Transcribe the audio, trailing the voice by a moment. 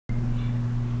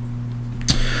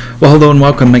Well, hello and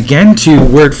welcome again to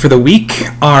Word for the Week,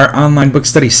 our online book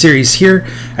study series here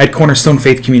at Cornerstone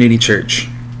Faith Community Church.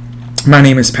 My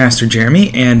name is Pastor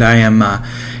Jeremy, and I am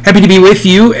happy to be with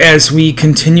you as we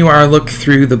continue our look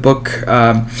through the book,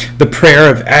 The Prayer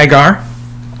of Agur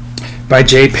by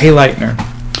J. Leitner.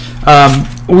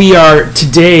 We are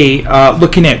today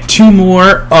looking at two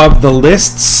more of the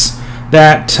lists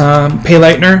that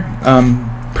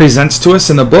Leitner presents to us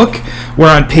in the book.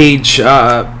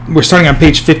 We're starting on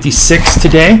page 56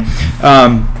 today.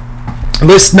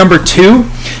 List number two.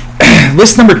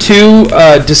 List number two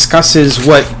discusses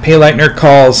what Leitner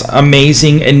calls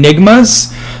amazing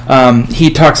enigmas.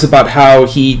 He talks about how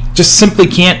he just simply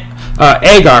can't.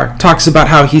 Agur talks about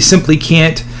how he simply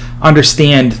can't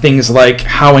understand things like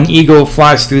how an eagle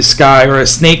flies through the sky or a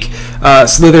snake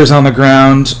slithers on the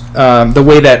ground, the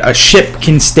way that a ship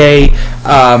can stay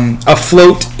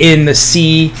afloat in the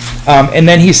sea, and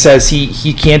then he says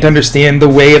he can't understand the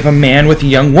way of a man with a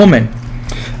young woman.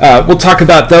 We'll talk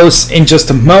about those in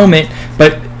just a moment,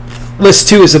 but list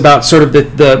 2 is about sort of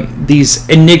these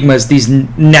enigmas, these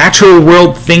natural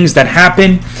world things that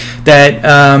happen that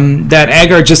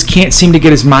Agur just can't seem to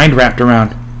get his mind wrapped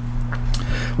around.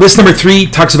 List number 3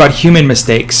 talks about human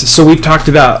mistakes. So we've talked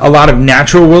about a lot of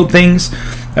natural world things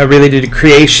related to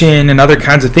creation and other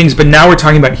kinds of things, but now we're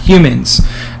talking about humans.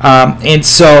 And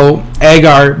so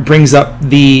Agur brings up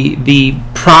the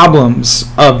problems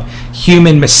of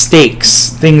human mistakes,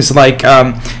 things like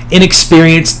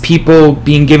inexperienced people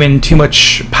being given too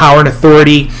much power and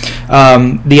authority,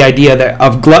 the idea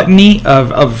of gluttony,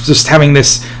 of just having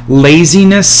this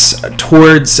laziness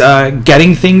towards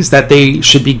getting things that they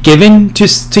should be given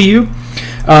to you.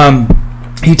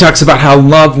 He talks about how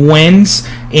love wins,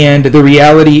 and the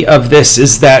reality of this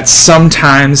is that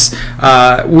sometimes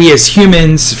we as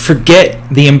humans forget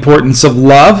the importance of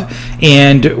love,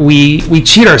 and we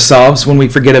cheat ourselves when we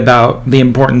forget about the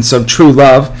importance of true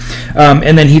love.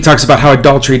 And then he talks about how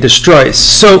adultery destroys.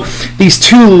 So these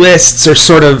two lists are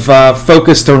sort of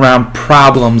focused around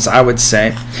problems, I would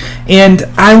say. And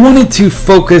I wanted to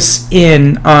focus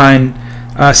in on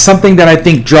something that I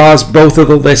think draws both of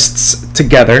the lists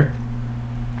together.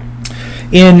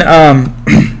 In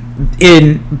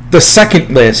the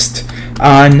second list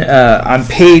on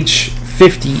page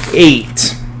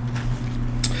 58,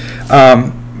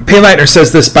 Leitner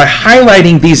says this: by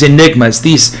highlighting these enigmas,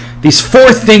 these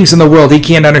four things in the world he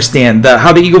can't understand,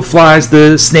 how the eagle flies,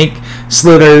 the snake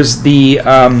slithers, the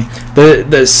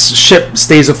ship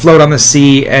stays afloat on the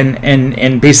sea,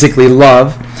 and basically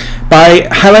love. By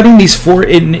highlighting these four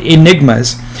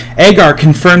enigmas, Agur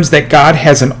confirms that God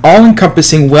has an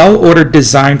all-encompassing, well-ordered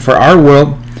design for our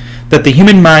world that the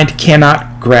human mind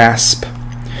cannot grasp.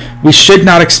 We should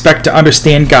not expect to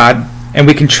understand God, and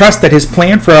we can trust that His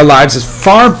plan for our lives is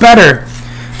far better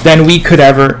than we could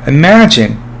ever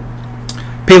imagine.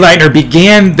 Leitner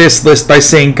began this list by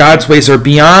saying God's ways are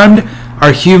beyond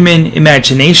our human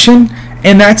imagination,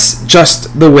 and that's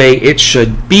just the way it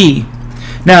should be.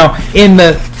 Now, in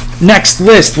the next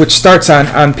list, which starts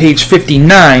on page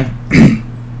 59,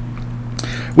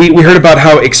 we heard about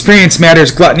how experience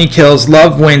matters, gluttony kills,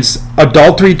 love wins,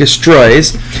 adultery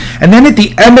destroys. And then at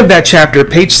the end of that chapter,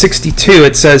 page 62,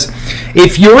 it says,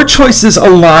 if your choices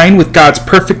align with God's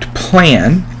perfect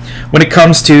plan when it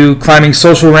comes to climbing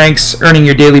social ranks, earning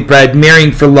your daily bread,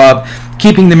 marrying for love,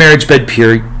 keeping the marriage bed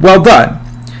pure, well done.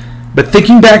 But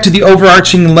thinking back to the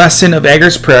overarching lesson of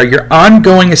Agur's prayer, your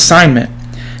ongoing assignment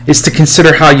is to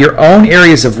consider how your own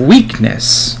areas of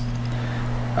weakness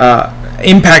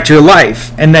impact your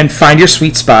life, and then find your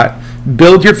sweet spot,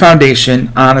 build your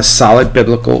foundation on a solid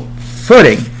biblical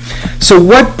footing. So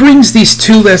what brings these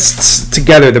two lists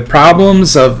together, the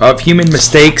problems of human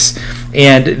mistakes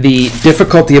and the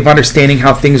difficulty of understanding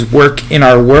how things work in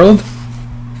our world?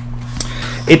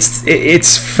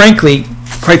 It's frankly,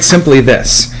 quite simply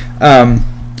this.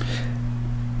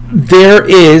 There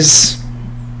is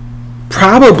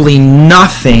probably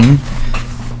nothing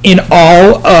in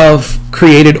all of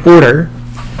created order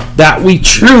that we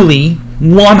truly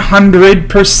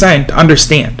 100%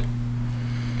 understand.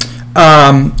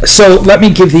 So let me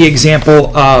give the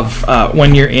example of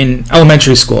when you're in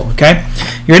elementary school. Okay,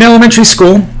 you're in elementary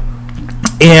school,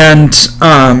 and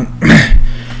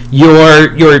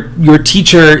your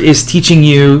teacher is teaching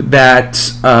you that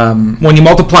when you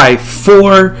multiply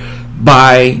 4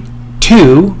 by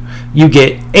 2, you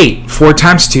get 8. 4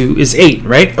 times 2 is 8,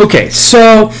 right? Okay,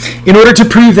 so in order to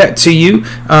prove that to you,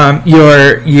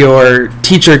 your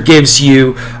teacher gives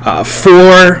you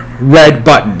 4 red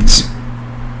buttons.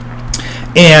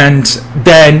 And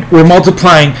then we're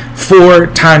multiplying 4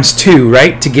 times 2,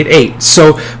 right, to get 8.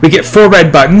 So we get 4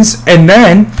 red buttons, and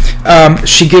then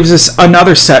she gives us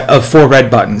another set of 4 red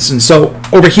buttons. And so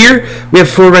over here we have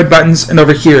 4 red buttons, and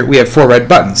over here we have 4 red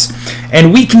buttons.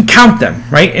 And we can count them,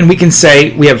 right? And we can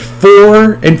say we have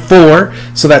 4 and 4,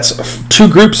 so that's 2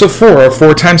 groups of 4, or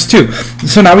 4 times 2.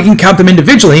 So now we can count them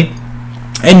individually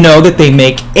and know that they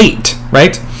make 8,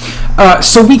 right?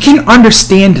 So we can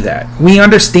understand that. We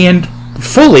understand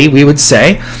fully, we would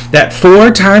say, that 4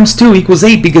 times 2 equals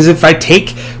 8, because if I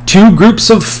take 2 groups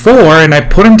of 4 and I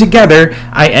put them together,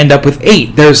 I end up with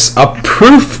 8. There's a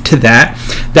proof to that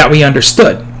we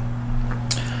understood.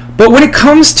 But when it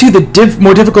comes to the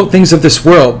more difficult things of this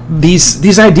world,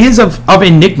 these ideas of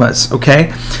enigmas,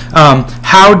 okay?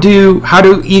 How do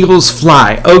eagles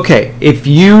fly? Okay, if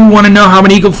you want to know how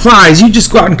an eagle flies, you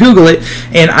just go out and Google it,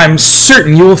 and I'm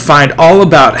certain you will find all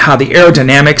about how the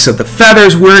aerodynamics of the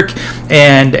feathers work,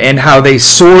 and how they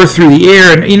soar through the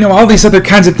air, and all these other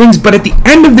kinds of things. But at the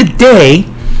end of the day,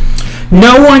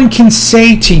 no one can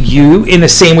say to you, in the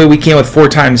same way we can with 4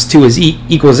 times 2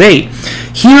 equals 8,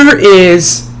 here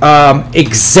is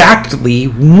exactly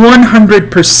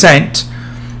 100%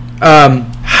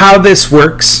 how this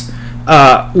works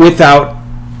without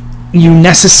you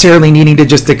necessarily needing to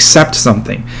just accept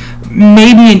something.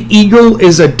 Maybe an eagle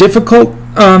is a difficult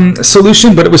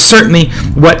solution, but it was certainly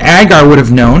what Agar would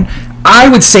have known. I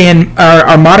would say in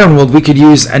our modern world we could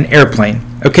use an airplane.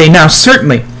 Okay, now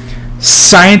certainly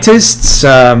scientists,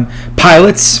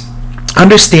 pilots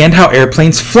understand how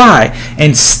airplanes fly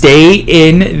and stay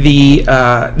in the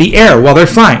air while they're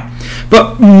flying.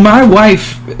 But my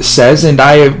wife says, and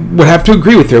I would have to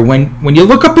agree with her, when you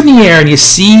look up in the air and you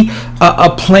see a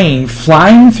plane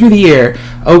flying through the air,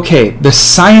 okay, the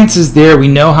science is there. We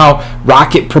know how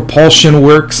rocket propulsion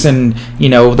works, and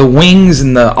the wings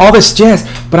and all this jazz.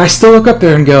 But I still look up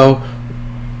there and go,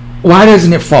 why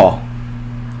doesn't it fall?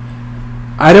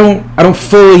 I don't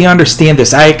fully understand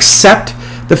this. I accept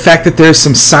the fact that there's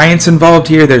some science involved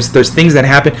here. There's things that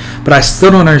happen, but I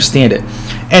still don't understand it.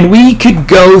 And we could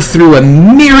go through a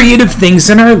myriad of things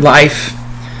in our life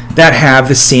that have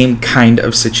the same kind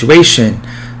of situation.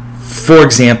 For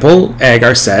example,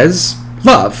 Agar says,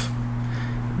 love.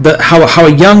 How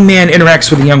a young man interacts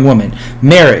with a young woman.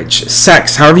 Marriage,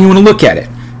 sex, however you want to look at it.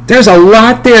 There's a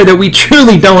lot there that we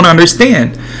truly don't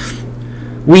understand.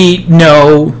 We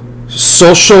know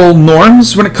social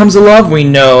norms when it comes to love. We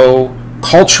know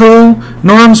cultural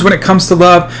norms when it comes to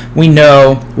love. We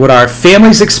know what our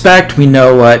families expect. We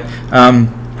know what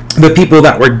the people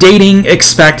that we're dating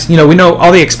expect. We know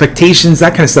all the expectations,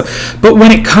 that kind of stuff. But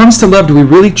when it comes to love, do we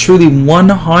really truly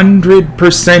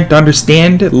 100%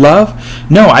 understand love?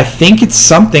 No, I think it's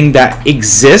something that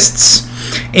exists,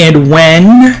 and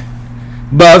when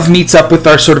love meets up with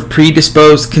our sort of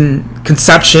predisposed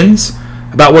conceptions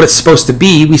about what it's supposed to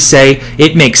be, we say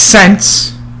it makes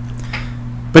sense.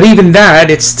 But even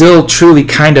that, it still truly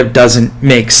kind of doesn't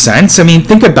make sense. I mean,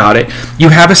 think about it. You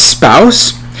have a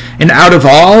spouse, and out of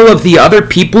all of the other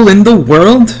people in the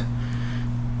world,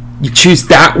 you choose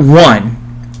that one.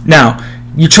 Now,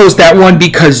 you chose that one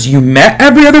because you met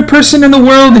every other person in the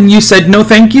world and you said, no,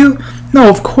 thank you? No,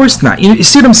 of course not. You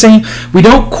see what I'm saying? We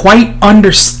don't quite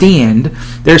understand.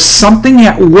 There's something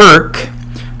at work.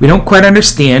 We don't quite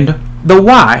understand the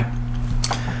why.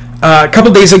 A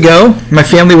couple days ago, my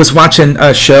family was watching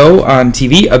a show on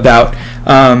TV about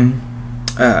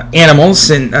animals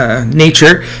and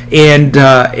nature, and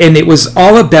it was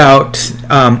all about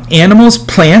animals,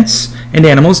 plants, and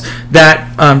animals that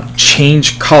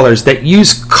change colors, that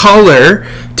use color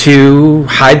to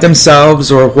hide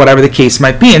themselves or whatever the case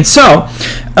might be. And so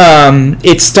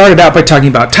it started out by talking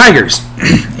about tigers,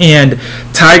 and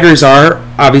tigers are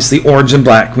obviously orange and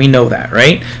black. We know that,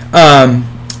 right?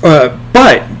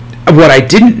 But what I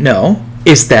didn't know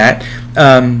is that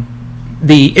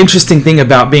the interesting thing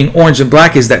about being orange and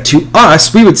black is that to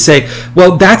us, we would say,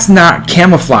 well, that's not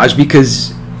camouflage,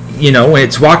 because when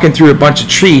it's walking through a bunch of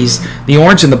trees, the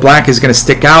orange and the black is going to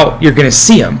stick out. You're going to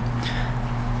see them.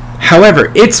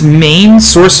 However, its main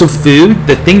source of food,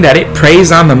 the thing that it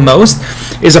preys on the most,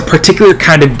 is a particular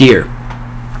kind of deer.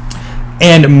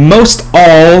 And most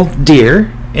all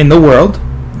deer in the world,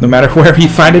 no matter wherever you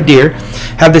find a deer,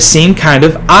 have the same kind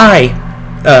of eye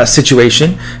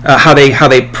situation, how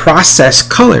they process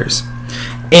colors.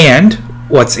 And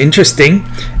what's interesting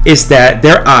is that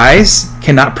their eyes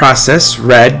cannot process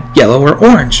red, yellow, or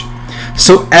orange.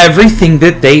 So everything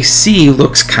that they see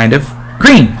looks kind of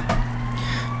green,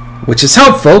 which is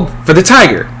helpful for the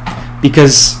tiger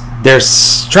because their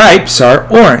stripes are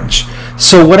orange.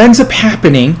 So what ends up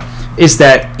happening is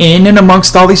that in and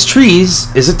amongst all these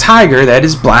trees is a tiger that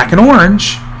is black and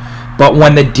orange, but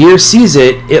when the deer sees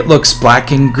it, it looks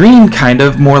black and green, kind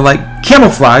of more like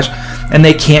camouflage. and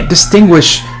they can't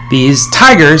distinguish these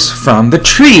tigers from the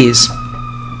trees.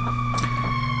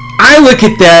 I look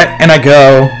at that and I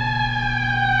go,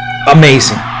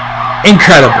 amazing,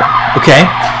 incredible, okay?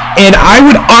 And I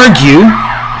would argue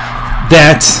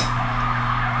that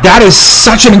that is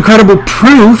such an incredible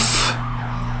proof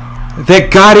that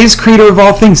God is creator of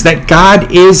all things, that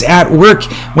God is at work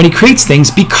when he creates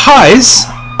things, because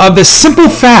of the simple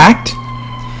fact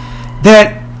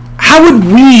that how would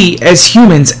we as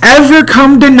humans ever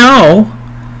come to know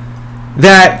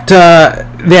that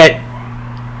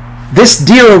this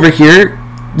deer over here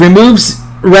removes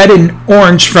red and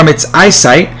orange from its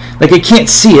eyesight, like it can't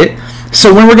see it,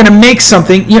 so when we're going to make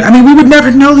something, we would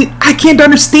never know. I can't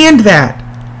understand that.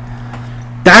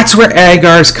 That's where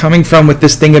Agar is coming from with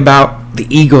this thing about the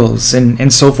eagles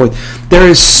and so forth. There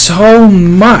is so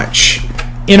much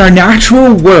in our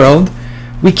natural world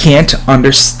we can't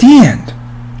understand.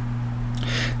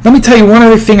 Let me tell you one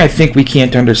other thing I think we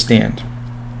can't understand.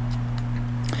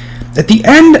 At the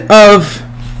end of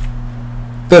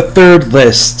the third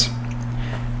list,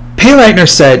 Payleitner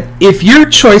said, if your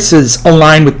choices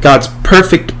align with God's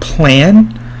perfect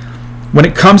plan when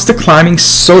it comes to climbing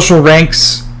social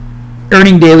ranks,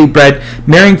 earning daily bread,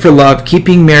 marrying for love,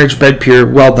 keeping marriage bed pure,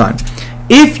 well done.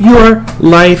 If your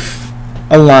life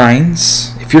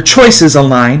aligns, if your choices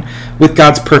align with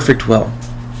God's perfect will.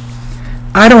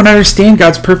 I don't understand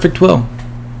God's perfect will.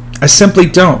 I simply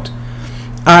don't.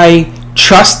 I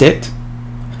trust it.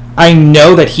 I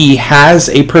know that he has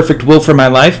a perfect will for my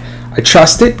life. I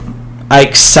trust it. I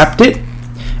accept it.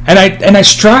 And I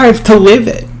strive to live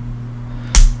it.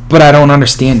 But I don't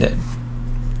understand it.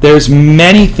 There's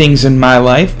many things in my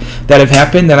life that have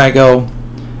happened that I go,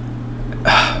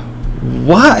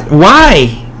 what? Why?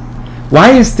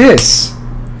 Why is this?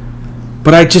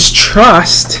 But I just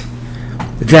trust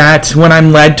that when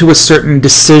I'm led to a certain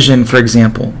decision, for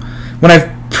example, when I've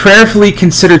prayerfully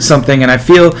considered something and I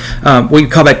feel what you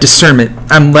call that discernment,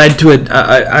 I'm led to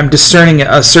I'm discerning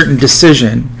a certain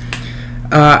decision,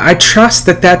 I trust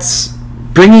that that's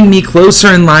bringing me closer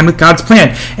in line with God's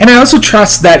plan. And I also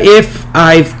trust that if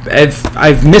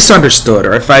I've misunderstood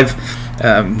or if I've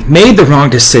made the wrong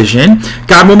decision,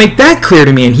 God will make that clear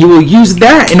to me and he will use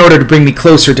that in order to bring me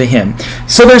closer to him.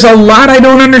 So there's a lot I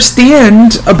don't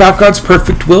understand about God's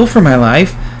perfect will for my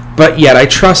life, but yet I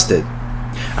trust it.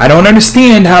 I don't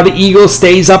understand how the eagle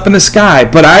stays up in the sky,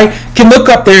 but I can look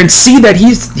up there and see that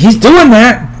he's doing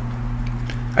that.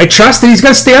 I trust that he's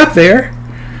going to stay up there.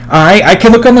 I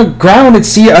can look on the ground and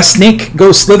see a snake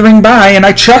go slithering by, and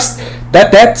I trust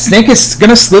that that snake is going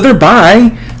to slither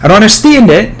by. I don't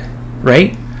understand it,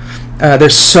 right?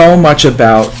 There's so much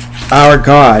about our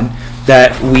God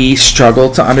that we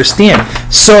struggle to understand.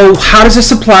 So how does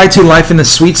this apply to life in the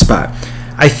sweet spot?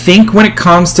 I think when it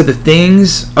comes to the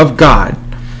things of God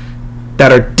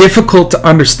that are difficult to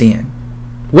understand,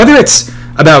 whether it's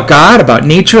about God, about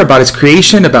nature, about his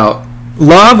creation, about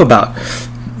love, about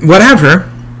whatever,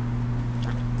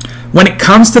 when it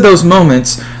comes to those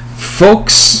moments,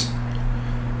 folks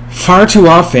far too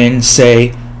often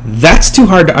say, that's too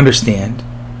hard to understand.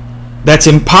 That's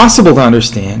impossible to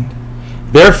understand.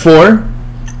 Therefore,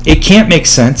 it can't make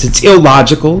sense. It's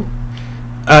illogical.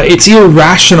 It's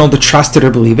irrational to trust it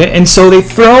or believe it. And so they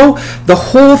throw the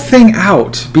whole thing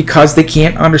out because they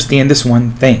can't understand this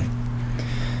one thing.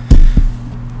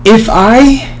 If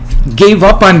I gave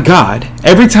up on God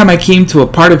every time I came to a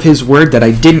part of his word that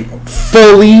I didn't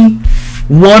fully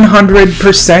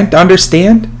 100%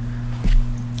 understand,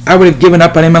 I would have given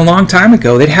up on him a long time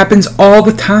ago. That happens all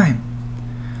the time.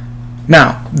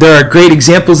 Now, there are great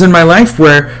examples in my life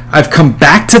where I've come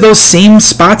back to those same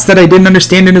spots that I didn't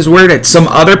understand in his word at some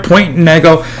other point, and I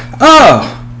go,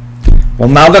 oh, well,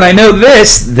 now that I know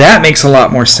this, that makes a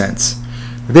lot more sense.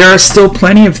 There are still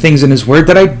plenty of things in his word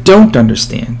that I don't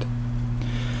understand.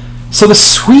 So the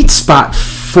sweet spot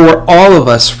for all of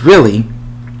us, really,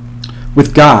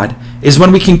 with God, is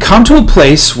when we can come to a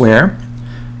place where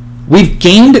we've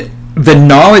gained the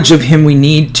knowledge of him we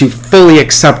need to fully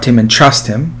accept him and trust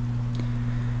him.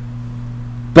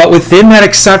 But within that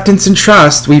acceptance and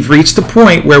trust, we've reached a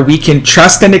point where we can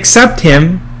trust and accept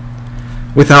him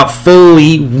without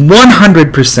fully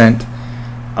 100%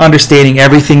 understanding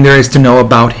everything there is to know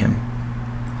about him.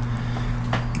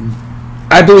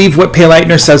 I believe what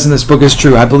Payleitner says in this book is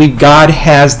true. I believe God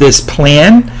has this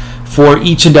plan for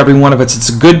each and every one of us. It's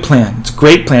a good plan. It's a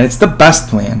great plan. It's the best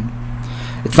plan.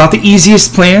 It's not the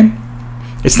easiest plan.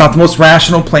 It's not the most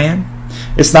rational plan.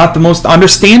 It's not the most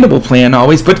understandable plan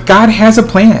always, but God has a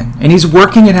plan, and he's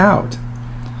working it out.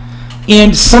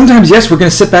 And sometimes, yes, we're going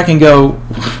to sit back and go,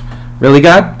 really,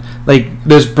 God? Like,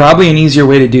 there's probably an easier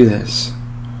way to do this.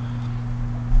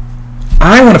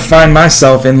 I want to find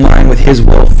myself in line with His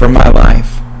will for my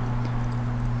life.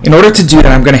 In order to do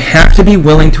that, I'm going to have to be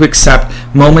willing to accept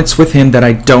moments with Him that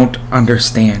I don't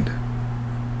understand.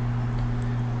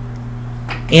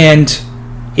 And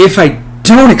if I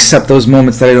don't accept those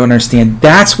moments that I don't understand,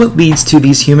 that's what leads to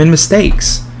these human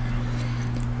mistakes.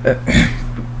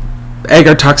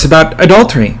 Agur talks about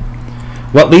adultery.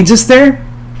 What leads us there?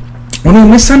 When we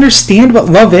misunderstand what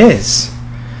love is.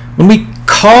 When we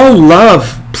call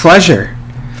love pleasure.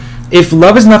 If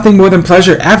love is nothing more than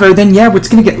pleasure ever, then yeah, we're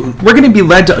going to be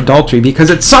led to adultery,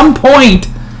 because at some point,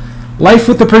 life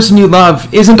with the person you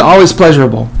love isn't always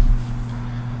pleasurable.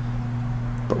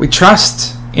 But we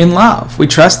trust in love. We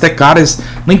trust that God has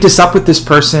linked us up with this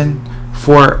person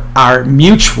for our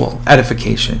mutual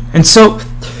edification. And so,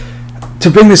 to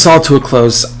bring this all to a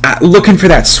close, looking for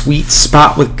that sweet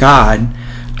spot with God,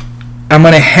 I'm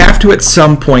going to have to at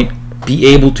some point be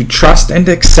able to trust and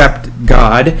accept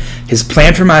God, His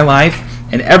plan for my life,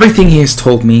 and everything He has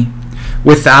told me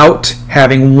without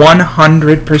having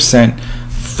 100%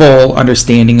 full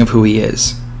understanding of who He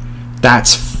is.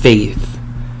 That's faith.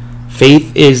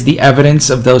 Faith is the evidence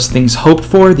of those things hoped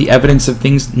for, the evidence of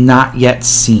things not yet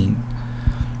seen.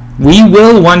 We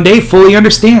will one day fully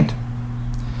understand.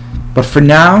 But for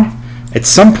now, at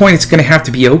some point it's going to have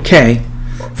to be okay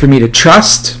for me to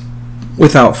trust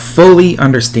without fully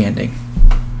understanding.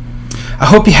 I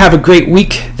hope you have a great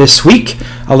week this week.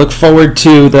 I look forward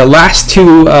to the last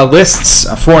two lists,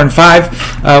 4 and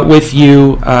 5, with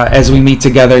you as we meet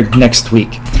together next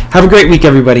week. Have a great week,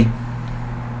 everybody.